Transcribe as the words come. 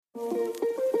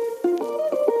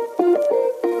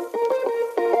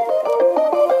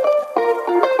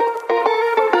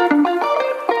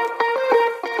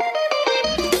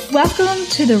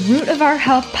to the Root of Our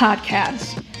Health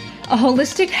podcast, a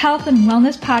holistic health and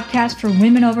wellness podcast for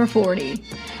women over 40.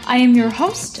 I am your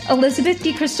host, Elizabeth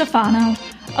DiCristofano,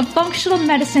 a functional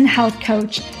medicine health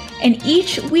coach, and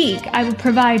each week I will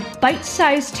provide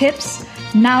bite-sized tips,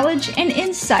 knowledge, and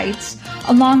insights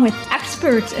along with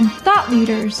experts and thought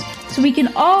leaders so we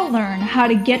can all learn how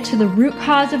to get to the root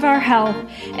cause of our health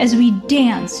as we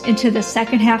dance into the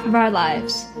second half of our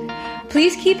lives.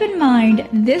 Please keep in mind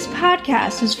this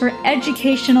podcast is for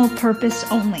educational purpose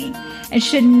only and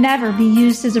should never be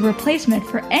used as a replacement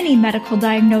for any medical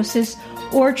diagnosis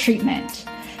or treatment.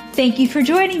 Thank you for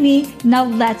joining me. Now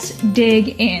let's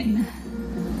dig in.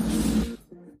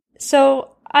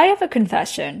 So I have a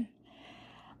confession.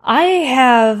 I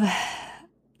have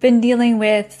been dealing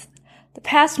with the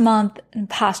past month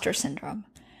imposter syndrome.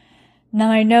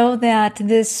 Now I know that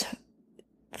this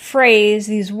phrase,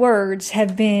 these words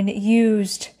have been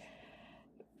used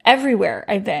everywhere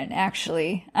I've been,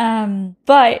 actually.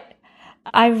 But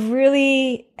I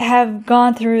really have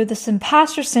gone through this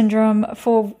imposter syndrome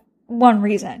for one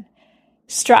reason: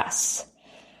 stress.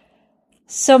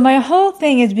 So my whole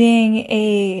thing as being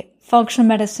a functional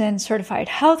medicine certified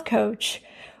health coach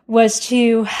was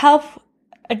to help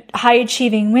high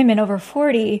achieving women over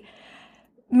 40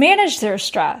 manage their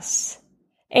stress.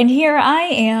 And here I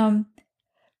am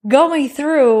going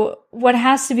through what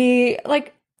has to be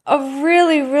like a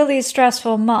really, really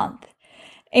stressful month.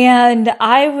 And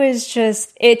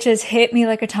it just hit me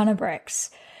like a ton of bricks.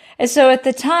 And so at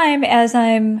the time, as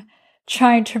I'm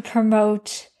trying to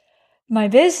promote my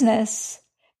business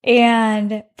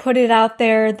and put it out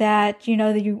there that,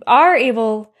 that you are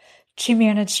able to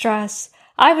manage stress,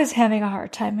 I was having a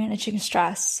hard time managing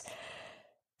stress.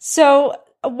 So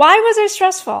why was I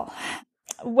stressful?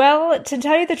 Well, to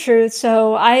tell you the truth,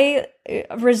 so I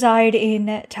reside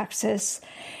in Texas,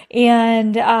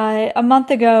 and a month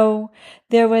ago,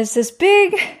 there was this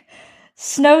big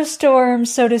snowstorm,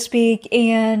 so to speak,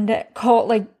 and cold,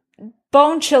 like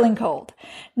bone-chilling cold.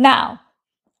 Now,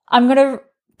 I'm going to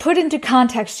put into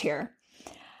context here.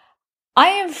 I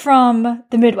am from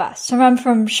the Midwest, so I'm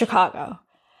from Chicago.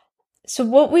 So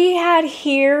what we had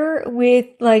here with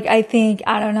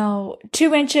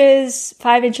 2 inches,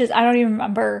 5 inches, I don't even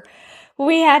remember what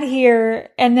we had here,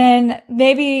 and then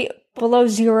maybe below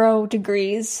 0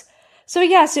 degrees. So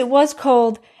yes, it was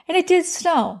cold and it did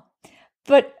snow,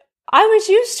 but I was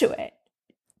used to it,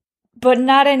 but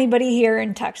not anybody here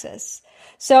in Texas.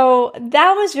 So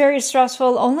that was very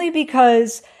stressful only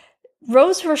because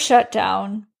roads were shut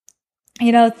down.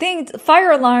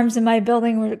 Fire alarms in my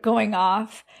building were going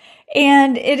off.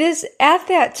 And it is at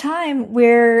that time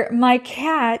where my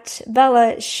cat,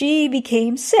 Bella, she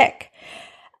became sick.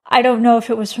 I don't know if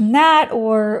it was from that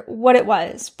or what it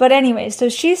was. But anyway, so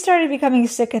she started becoming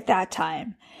sick at that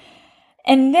time.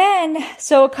 And then,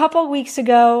 so a couple weeks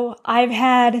ago, I've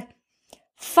had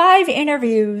 5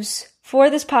 interviews for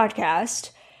this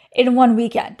podcast in one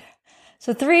weekend.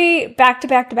 So 3 back to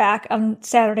back to back on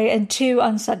Saturday and 2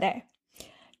 on Sunday.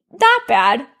 Not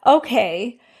bad.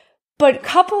 Okay. But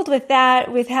coupled with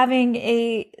that, with having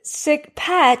a sick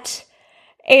pet,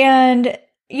 and,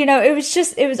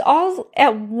 it was all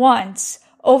at once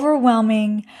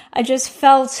overwhelming. I just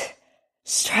felt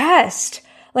stressed.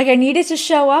 Like I needed to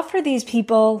show up for these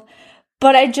people,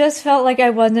 but I just felt like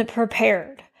I wasn't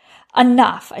prepared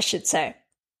enough, I should say.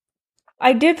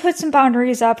 I did put some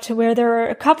boundaries up to where there were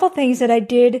a couple things that I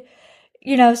did,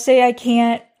 say I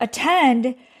can't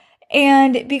attend.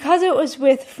 And because it was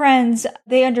with friends,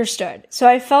 they understood. So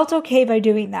I felt okay by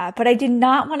doing that, but I did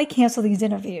not want to cancel these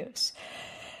interviews.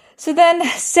 So then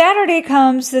Saturday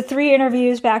comes, the 3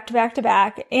 interviews back to back to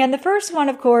back. And the first one,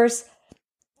 of course,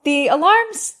 the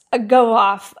alarms go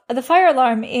off. The fire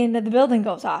alarm in the building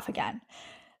goes off again,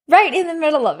 right in the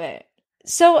middle of it.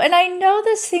 So, and I know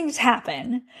these things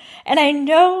happen, and I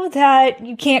know that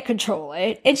you can't control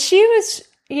it. And she was,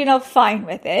 fine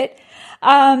with it.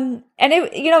 And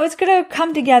it's going to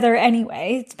come together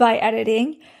anyway. It's by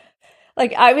editing.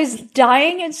 Like I was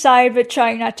dying inside, but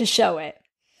trying not to show it.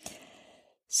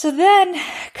 So then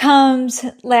comes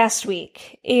last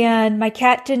week, and my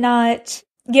cat did not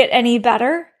get any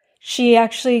better. She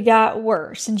actually got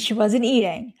worse, and she wasn't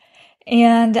eating.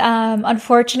 And,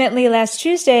 unfortunately last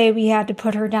Tuesday we had to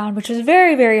put her down, which was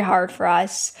very, very hard for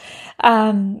us.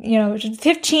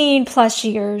 15 plus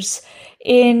years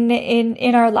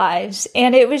in our lives.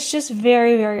 And it was just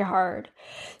very, very hard.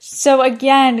 So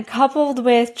again, coupled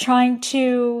with trying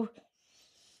to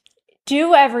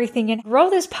do everything and grow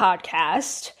this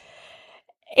podcast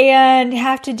and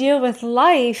have to deal with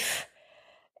life,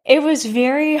 it was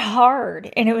very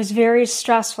hard and it was very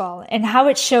stressful. And how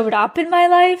it showed up in my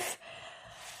life,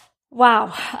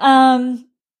 Wow.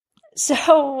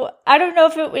 So I don't know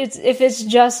if it's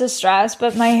just a stress,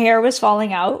 but my hair was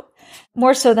falling out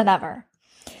more so than ever.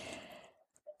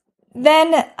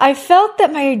 Then I felt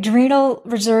that my adrenal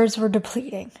reserves were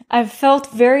depleting. I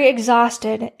felt very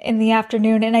exhausted in the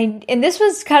afternoon. And this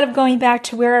was kind of going back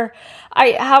to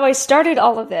how I started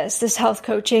all of this health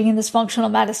coaching and this functional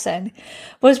medicine,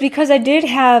 was because I did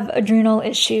have adrenal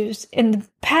issues in the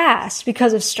past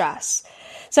because of stress.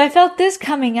 So I felt this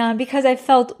coming on because I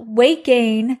felt weight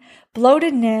gain,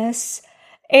 bloatedness,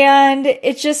 and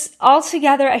it just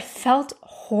altogether, I felt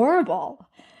horrible.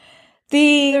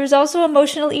 There was also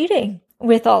emotional eating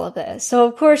with all of this. So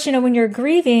of course, when you're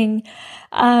grieving,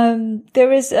 there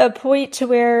was a point to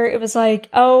where it was like,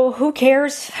 oh, who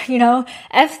cares?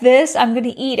 F this, I'm going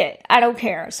to eat it. I don't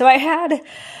care. So I had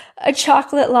a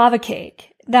chocolate lava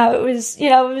cake. Now it was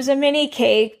a mini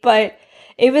cake, but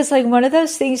it was like one of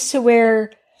those things to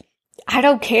where I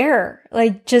don't care.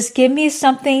 Like, just give me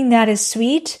something that is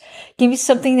sweet. Give me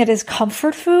something that is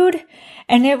comfort food.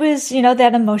 And it was,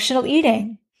 that emotional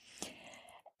eating.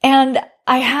 And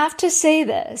I have to say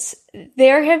this,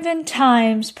 there have been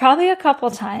times, probably a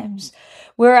couple times,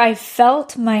 where I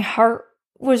felt my heart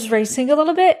was racing a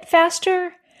little bit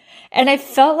faster. And I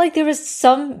felt like there was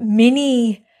some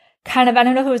mini kind of, I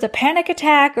don't know if it was a panic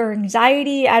attack or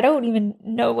anxiety. I don't even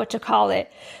know what to call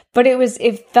it, but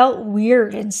it felt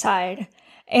weird inside.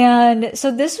 And so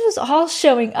this was all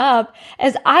showing up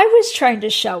as I was trying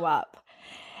to show up.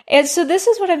 And so this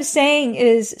is what I'm saying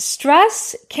is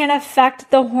stress can affect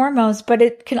the hormones, but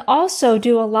it can also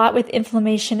do a lot with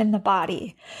inflammation in the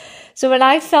body. So when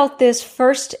I felt this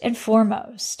first and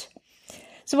foremost,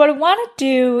 so what I want to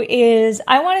do is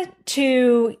I wanted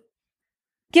to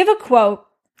give a quote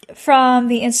from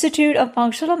the Institute of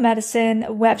Functional Medicine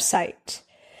website.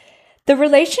 The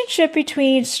relationship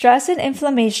between stress and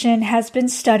inflammation has been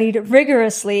studied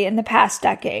rigorously in the past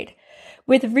decade,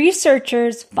 with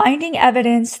researchers finding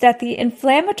evidence that the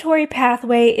inflammatory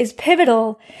pathway is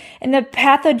pivotal in the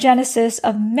pathogenesis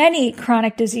of many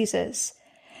chronic diseases.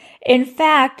 In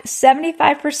fact,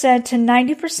 75% to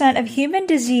 90% of human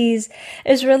disease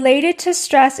is related to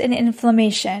stress and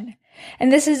inflammation.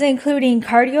 And this is including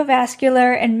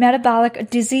cardiovascular and metabolic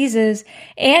diseases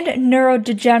and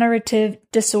neurodegenerative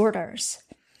disorders.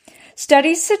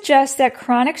 Studies suggest that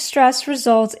chronic stress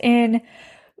results in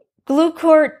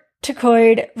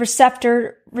glucocorticoid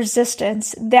receptor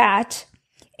resistance that,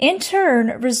 in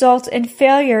turn, results in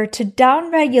failure to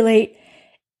downregulate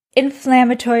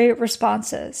inflammatory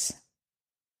responses.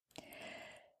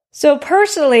 So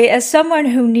personally, as someone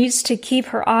who needs to keep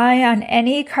her eye on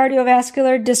any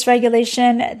cardiovascular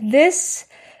dysregulation, this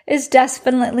is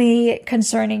definitely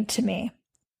concerning to me.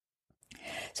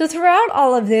 So throughout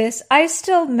all of this, I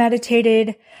still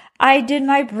meditated, I did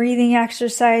my breathing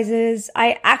exercises,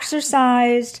 I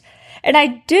exercised, and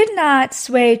I did not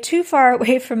sway too far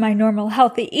away from my normal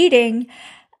healthy eating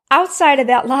outside of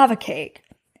that lava cake.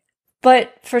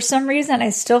 But for some reason, I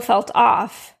still felt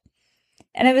off.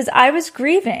 And I was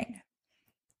grieving,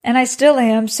 and I still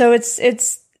am. So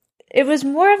it was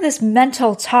more of this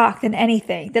mental talk than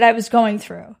anything that I was going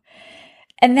through.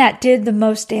 And that did the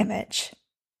most damage.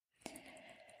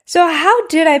 So how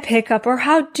did I pick up, or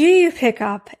how do you pick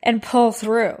up and pull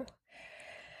through?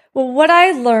 Well, what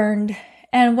I learned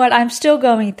and what I'm still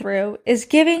going through is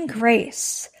giving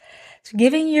grace. So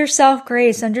giving yourself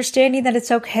grace, understanding that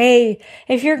it's okay.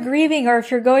 If you're grieving or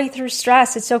if you're going through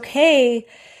stress, it's okay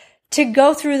to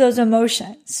go through those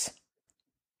emotions.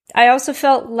 I also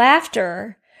felt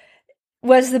laughter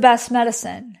was the best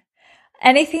medicine.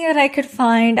 Anything that I could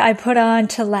find, I put on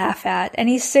to laugh at.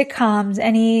 Any sitcoms,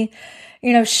 any,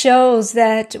 shows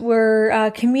that were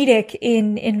comedic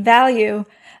in value,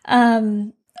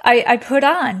 I put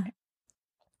on.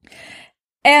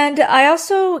 And I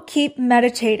also keep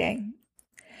meditating.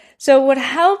 So what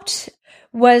helped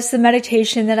was the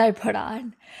meditation that I put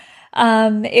on.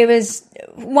 It was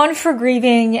 1 for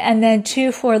grieving and then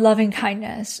 2 for loving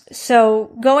kindness.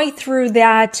 So going through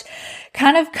that,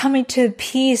 kind of coming to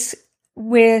peace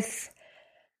with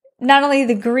not only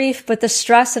the grief, but the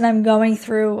stress that I'm going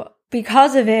through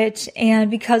because of it and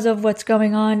because of what's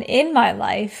going on in my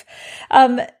life.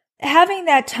 Having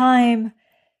that time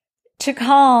to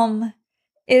calm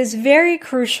is very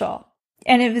crucial,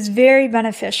 and it was very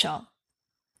beneficial.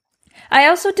 I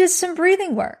also did some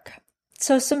breathing work.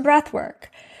 So some breath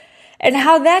work. And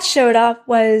how that showed up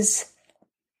was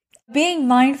being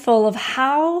mindful of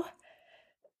how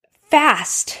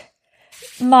fast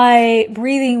my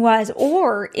breathing was,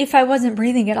 or if I wasn't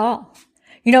breathing at all.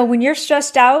 When you're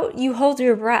stressed out, you hold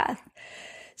your breath.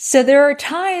 So there are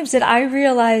times that I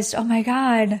realized, oh my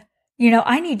God,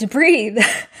 I need to breathe.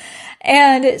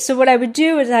 And so what I would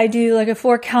do is I do like a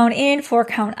 4 count in, 4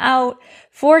 count out,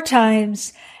 4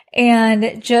 times,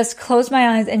 and just close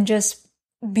my eyes and just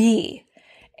be.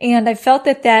 And I felt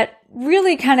that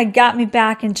really kind of got me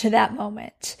back into that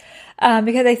moment.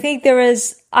 Because I think there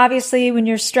was, obviously, when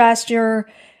you're stressed, you're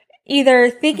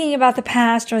either thinking about the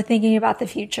past or thinking about the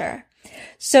future.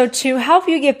 So to help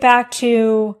you get back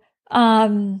to,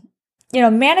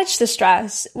 manage the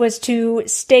stress was to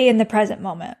stay in the present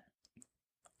moment.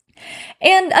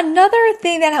 And another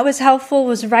thing that was helpful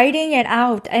was writing it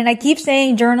out. And I keep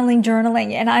saying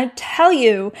journaling. And I tell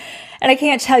you, and I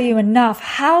can't tell you enough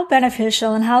how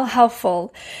beneficial and how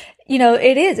helpful,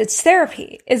 it is. It's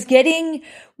therapy. It's getting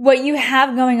what you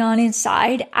have going on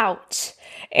inside out.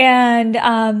 And,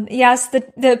 yes,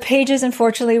 the pages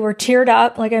unfortunately were teared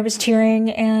up, like I was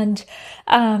tearing and,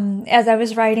 as I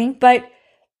was writing, but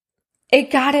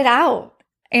it got it out.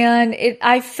 And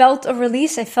I felt a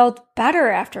release. I felt better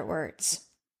afterwards.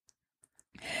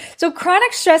 So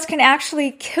chronic stress can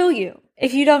actually kill you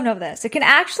if you don't know this.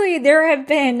 There have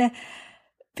been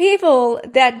people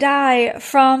that die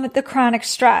from the chronic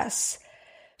stress.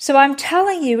 So I'm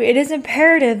telling you, it is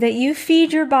imperative that you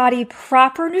feed your body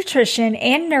proper nutrition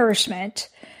and nourishment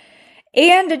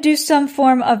and do some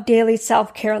form of daily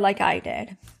self-care like I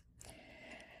did.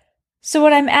 So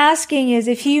what I'm asking is,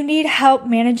 if you need help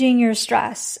managing your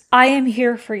stress, I am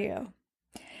here for you.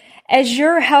 As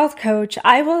your health coach,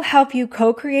 I will help you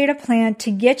co-create a plan to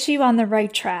get you on the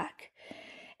right track.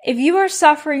 If you are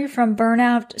suffering from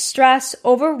burnout, stress,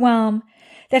 overwhelm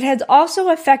that has also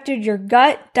affected your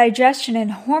gut, digestion,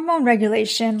 and hormone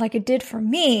regulation like it did for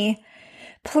me,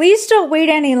 please don't wait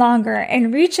any longer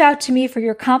and reach out to me for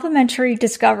your complimentary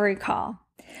discovery call.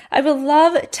 I would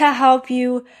love to help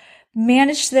you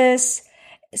manage this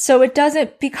so it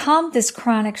doesn't become this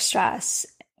chronic stress.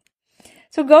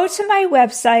 So go to my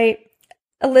website,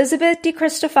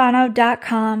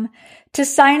 elizabethdicristofano.com, to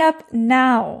sign up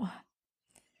now.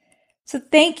 So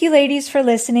thank you, ladies, for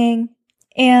listening.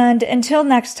 And until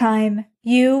next time,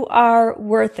 you are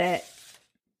worth it.